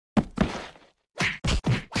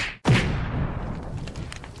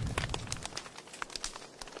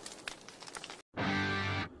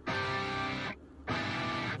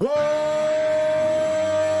What's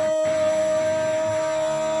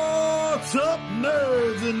up,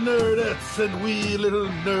 nerds and nerdettes and wee little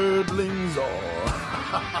nerdlings all?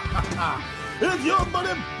 It's your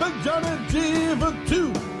buddy Big Johnny G for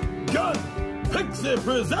 2 Gun Pixie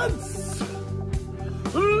presents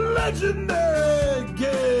Legendary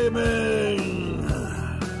Gaming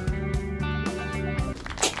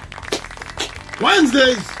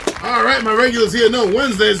Wednesdays. All right, my regulars here know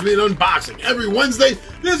Wednesdays mean unboxing. Every Wednesday,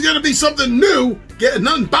 there's going to be something new getting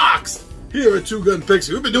unboxed here at 2 Gun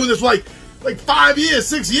Pixie. We've been doing this for like 5 years,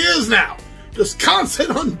 6 years now. Just constant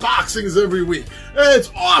unboxings every week.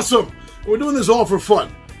 It's awesome. We're doing this all for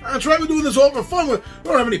fun. That's right, we're doing this all for fun. We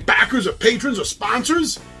don't have any backers or patrons or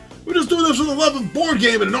sponsors. We're just doing this for the love of board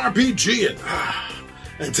game and RPG.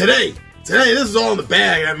 And today, this is all in the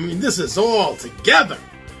bag. I mean, this is all together.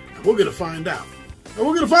 And we're going to find out. And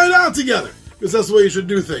we're going to find out together, because that's the way you should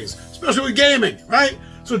do things, especially with gaming, right?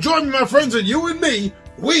 So join me, my friends, and you and me,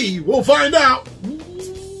 we will find out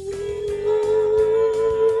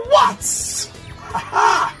what's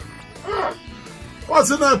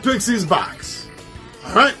in that Pixie's box.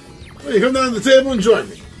 All right? Well, you come down to the table and join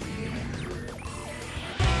me.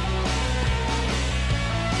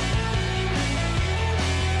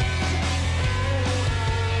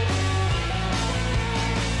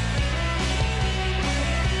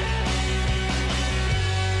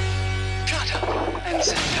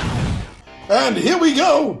 And here we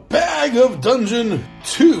go, Bag of Dungeon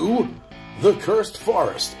 2, The Cursed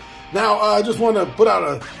Forest. Now, I just want to put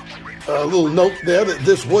out a little note there that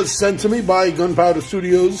this was sent to me by Gunpowder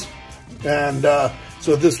Studios, and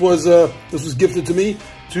so this was gifted to me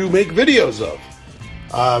to make videos of.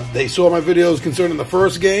 They saw my videos concerning the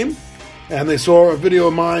first game, and they saw a video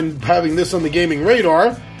of mine having this on the gaming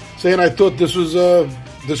radar, saying I thought this was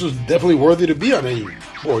definitely worthy to be on any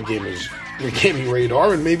board gamer's gaming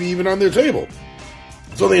radar, and maybe even on their table.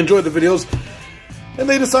 So they enjoyed the videos, and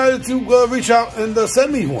they decided to reach out and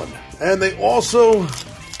send me one. And they also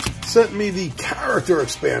sent me the character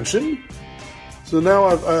expansion. So now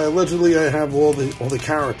allegedly I have all the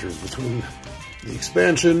characters between the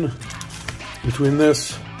expansion, between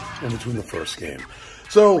this, and between the first game.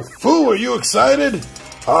 So, Foo, are you excited?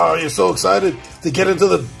 Oh, you're so excited to get into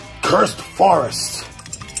the Cursed Forest.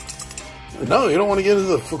 No, you don't want to get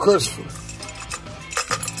into the Cursed Forest.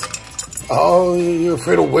 Oh, you're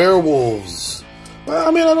afraid of werewolves. Well,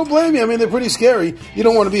 I mean, I don't blame you. I mean, they're pretty scary. You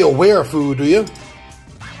don't want to be a werefoo, do you?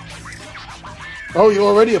 Oh, you're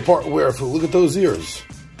already a part werefoo. Look at those ears.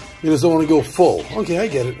 You just don't want to go full. Okay, I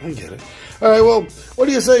get it. All right, well, what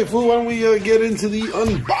do you say, Foo? Why don't we get into the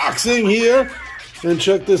unboxing here and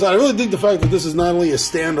check this out? I really think the fact that this is not only a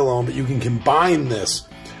standalone, but you can combine this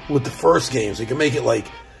with the first game. So you can make it like,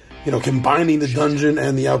 you know, combining the dungeon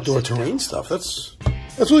and the outdoor terrain stuff. That's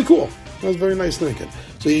really cool. That's very nice thinking.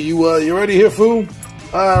 So you ready here, Foo?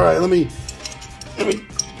 All right, let me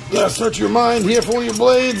search your mind here for your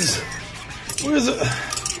blades. Where is it?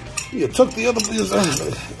 You took the other blades. I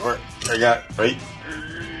got it right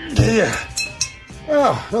there.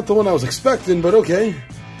 Oh, not the one I was expecting, but okay.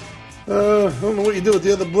 I don't know what you did with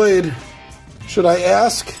the other blade. Should I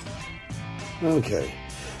ask? Okay.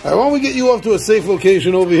 All right, why don't we get you off to a safe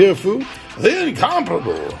location over here, Foo? The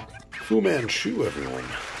incomparable Fu Manchu, everyone.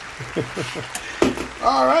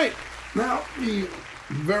 All right. Now, be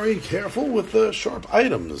very careful with the sharp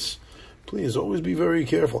items. Please, always be very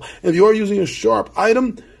careful. If you are using a sharp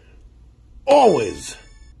item, always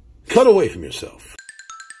cut away from yourself.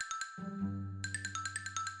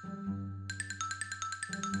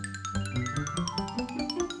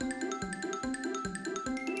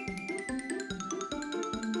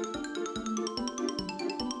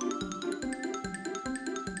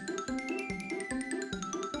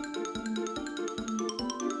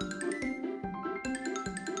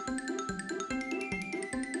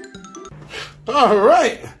 All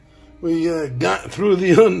right, we got through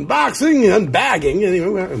the unbagging. Anyway,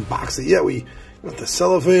 we're unboxing. Yeah, we got the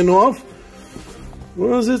cellophane off. What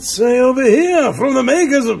does it say over here? From the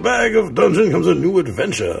makers of Bag of Dungeon comes a new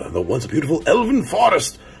adventure. The once beautiful elven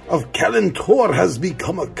forest of Kalentor has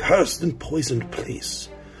become a cursed and poisoned place,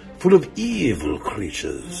 full of evil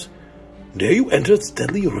creatures. Dare you enter its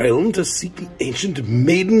deadly realm to seek the ancient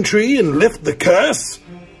maiden tree and lift the curse?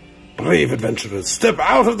 Brave adventurers, step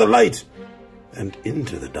out of the light and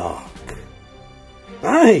into the dark.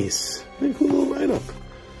 Nice. Very cool little write-up.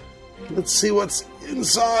 Let's see what's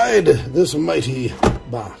inside this mighty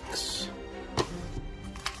box.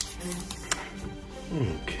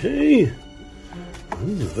 Okay.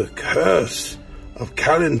 The Curse of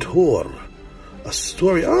Kalentor. A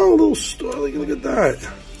story. Oh, a little story. Look at that.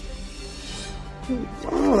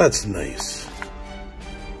 Oh, that's nice.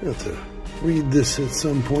 I have to read this at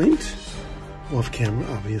some point. Off camera,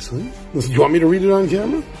 obviously. Listen, do you want me to read it on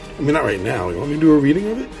camera? I mean, not right now. You want me to do a reading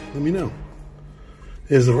of it? Let me know.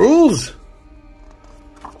 Here's the rules.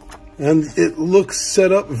 And it looks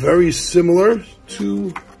set up very similar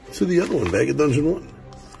to the other one, Bag of Dungeon 1.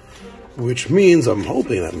 Which means, I'm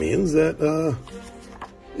hoping that means that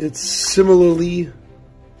it's similarly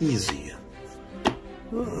easy.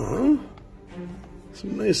 Some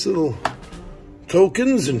nice little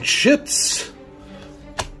tokens and chits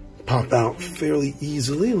pop out fairly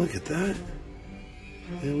easily. Look at that.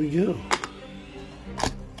 There we go.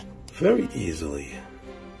 Very easily.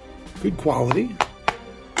 Good quality.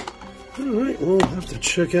 Alright, we'll have to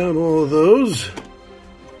check out all of those.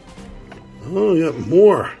 Oh, we got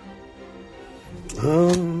more.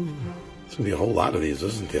 There's going to be a whole lot of these,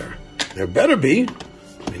 isn't there? There better be.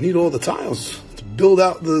 We need all the tiles to build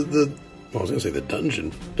out well, I was going to say the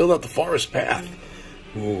dungeon. Build out the forest path.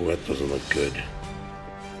 Ooh, that doesn't look good.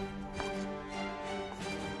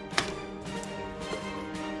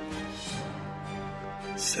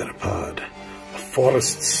 Serapod, a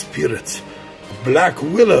forest spirit, a black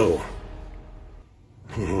willow.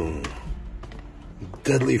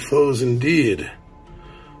 Deadly foes indeed.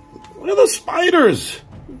 Look at the spiders,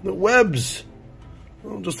 the webs.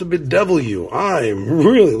 Oh, just a bit devil you. I'm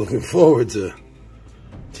really looking forward to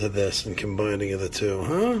this and combining of the two,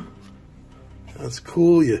 huh? That's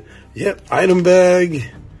cool. Yep, item bag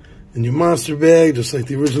and your monster bag, just like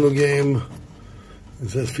the original game.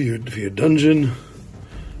 Is that for your dungeon?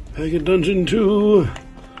 Bag of Dungeon 2.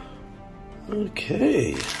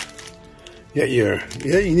 Okay.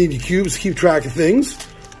 You need your cubes to keep track of things.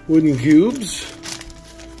 Wooden cubes.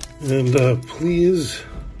 And please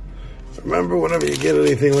remember, whenever you get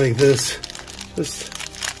anything like this, just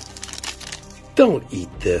don't eat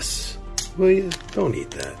this. Will you? Don't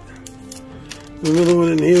eat that. Another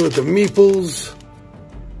one in here with the meeples.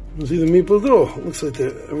 You see the meeples? Oh, looks like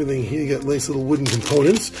everything here. You got nice little wooden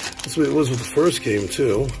components. That's what it was with the first game,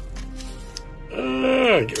 too.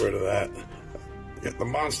 Get rid of that. Got the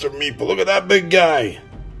monster meeple. Look at that big guy.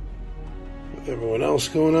 Everyone else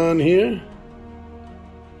going on here?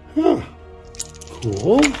 Huh.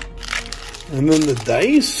 Cool. And then the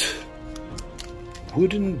dice.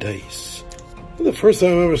 Wooden dice. The first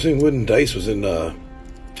time I've ever seen wooden dice was in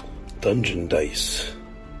Dungeon Dice.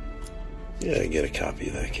 Yeah, get a copy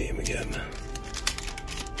of that game again.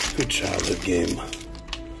 Good childhood game.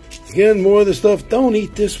 Again, more of the stuff. Don't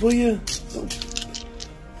eat this, will you?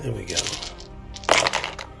 There we go.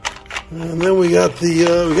 And then we got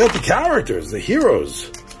the characters, the heroes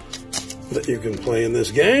that you can play in this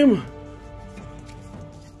game.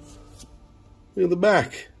 Look at the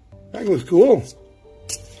back. Back looks cool.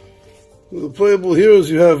 With the playable heroes,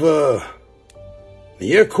 you have the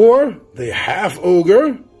Aircore, the Half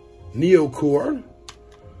Ogre, Neocore,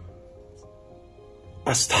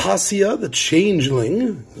 Astasia, the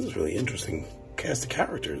Changeling. This is really interesting cast of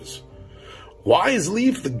characters.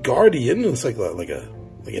 Wiseleaf, the Guardian. It's like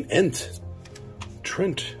an Ent.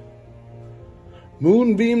 Trent.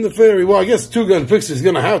 Moonbeam, the Fairy. Well, I guess Two Gun Pixie is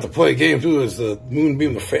going to have to play a game too as the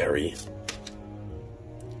Moonbeam, the Fairy.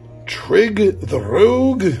 Trig, the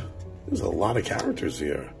Rogue. There's a lot of characters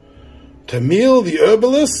here. Tamil, the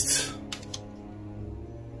Herbalist.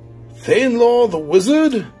 Thainlaw, the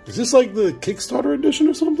Wizard. Is this like the Kickstarter edition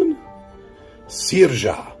or something?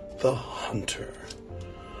 Sirja, the Hunter.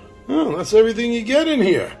 Oh, that's everything you get in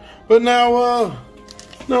here. But now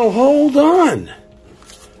hold on.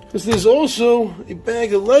 Because there's also a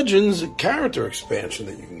Bag of Legends character expansion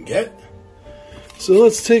that you can get. So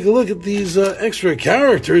let's take a look at these extra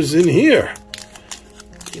characters in here.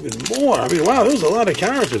 Even more. I mean, wow, there's a lot of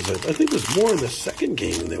characters. I think there's more in the second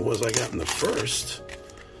game than there was I got in the first.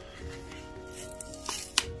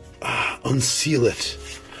 Unseal it.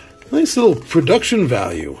 Nice little production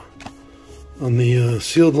value on the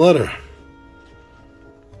sealed letter.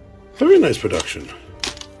 Very nice production.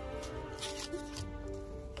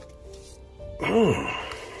 Oh.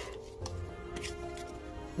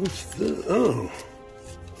 What's the... Oh.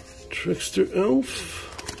 Trickster Elf.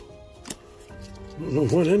 I don't know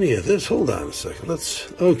what any of this... Hold on a second.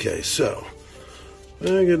 Let's... Okay, so...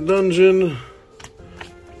 Bag of Dungeon...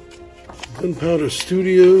 Gunpowder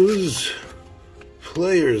Studios...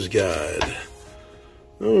 Player's Guide.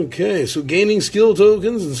 Okay, so gaining skill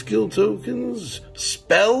tokens and skill tokens.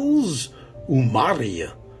 Spells. Umari.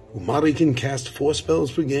 Umari can cast 4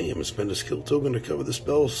 spells per game and spend a skill token to cover the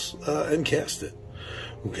spells and cast it.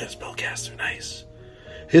 Ooh, got a spellcaster. Nice.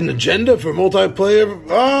 Hidden agenda for multiplayer.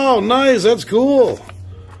 Oh, nice. That's cool.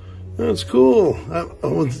 That's cool.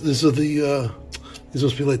 This is the These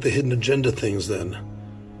must be like the hidden agenda things then.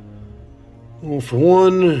 Well, for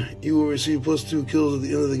one, you will receive +2 kills at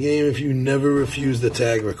the end of the game if you never refuse the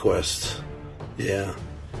tag request. Yeah.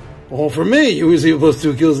 Well, for me, you receive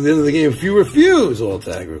 +2 kills at the end of the game if you refuse all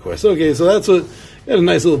tag requests. Okay, so that's what... Got a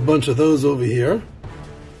nice little bunch of those over here.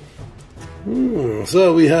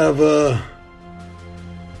 So we have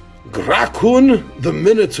Grakun the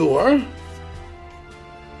Minotaur,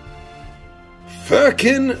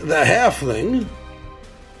 Firkin the Halfling,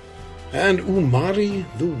 and Umari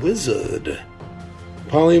the Wizard.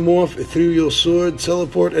 Polymorph, Ethereal Sword,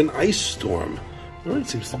 Teleport, and Ice Storm. Alright,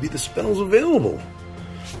 seems to be the spells available.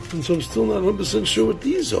 And so I'm still not 100% sure what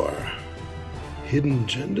these are. Hidden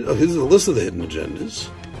agenda. Oh, here's a list of the hidden agendas.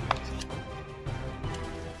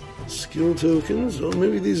 Skill tokens. Oh,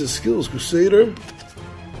 maybe these are skills. Crusader.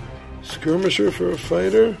 Skirmisher for a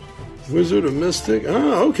fighter. Wizard or Mystic.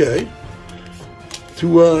 Ah, okay.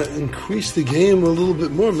 To increase the game a little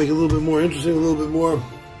bit more, make it a little bit more interesting, a little bit more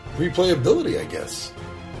replayability, I guess.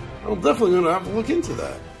 I'm definitely going to have to look into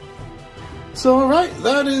that. So, all right,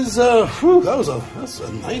 that is, that's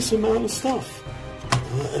a nice amount of stuff.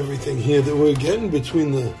 Everything here that we're getting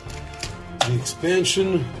between the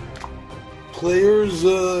expansion players,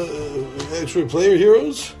 extra player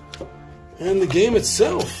heroes, and the game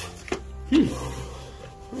itself. Get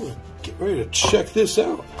ready to check this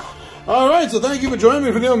out. Alright, so thank you for joining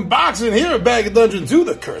me for the unboxing here at Bag of Dungeon 2,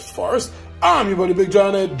 The Cursed Forest. I'm your buddy Big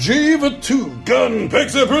John at G2 Gun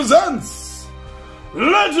Pixie presents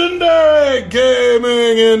Legendary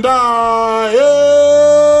Gaming, and I am